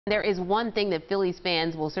There is one thing that Phillies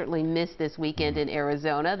fans will certainly miss this weekend in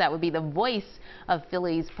Arizona. That would be the voice of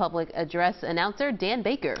Phillies public address announcer Dan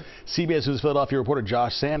Baker. CBS News Philadelphia reporter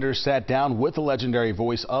Josh Sanders sat down with the legendary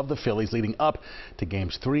voice of the Phillies leading up to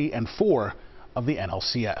games 3 and 4 of the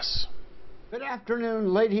NLCS. Good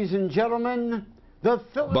afternoon, ladies and gentlemen.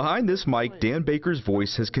 Behind this mic, Dan Baker's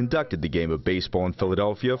voice has conducted the game of baseball in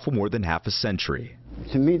Philadelphia for more than half a century.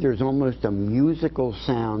 To me, there's almost a musical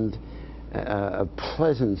sound, a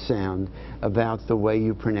pleasant sound about the way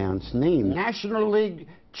you pronounce names. National League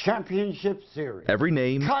Championship Series. Every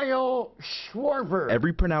name, Kyle Schwarber.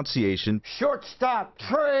 every pronunciation, Shortstop,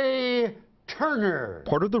 Trey Turner.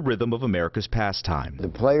 part of the rhythm of America's pastime. The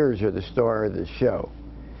players are the star of the show.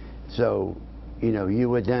 So,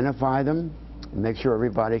 you identify them, make sure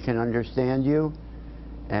everybody can understand you,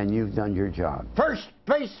 and you've done your job. First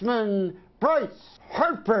baseman, Bryce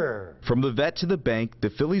Harper. From the vet to the bank, the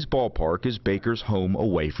Phillies ballpark is Baker's home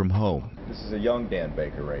away from home. This is a young Dan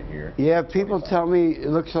Baker right here. Yeah, people tell me it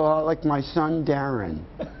looks a lot like my son, Darren.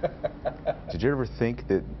 Did you ever think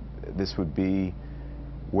that this would be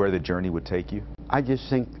where the journey would take you? I just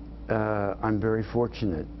think I'm very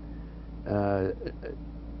fortunate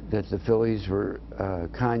that the Phillies were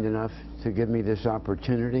kind enough to give me this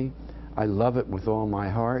opportunity. I love it with all my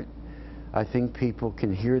heart. I think people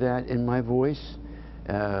can hear that in my voice,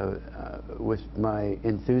 with my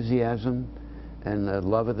enthusiasm and the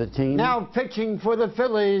love of the team. Now pitching for the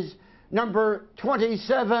Phillies, number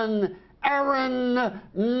 27, Aaron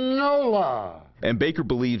Nola. And Baker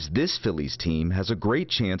believes this Phillies team has a great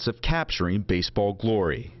chance of capturing baseball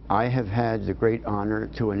glory. I have had the great honor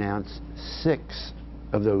to announce 6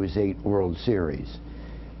 of those 8 World Series,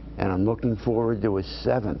 and I'm looking forward to a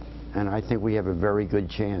 7th. And I think we have a very good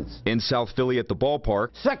chance. In South Philly at the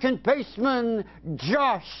ballpark, second baseman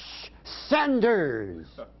Josh Sanders.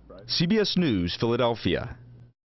 CBS News, Philadelphia.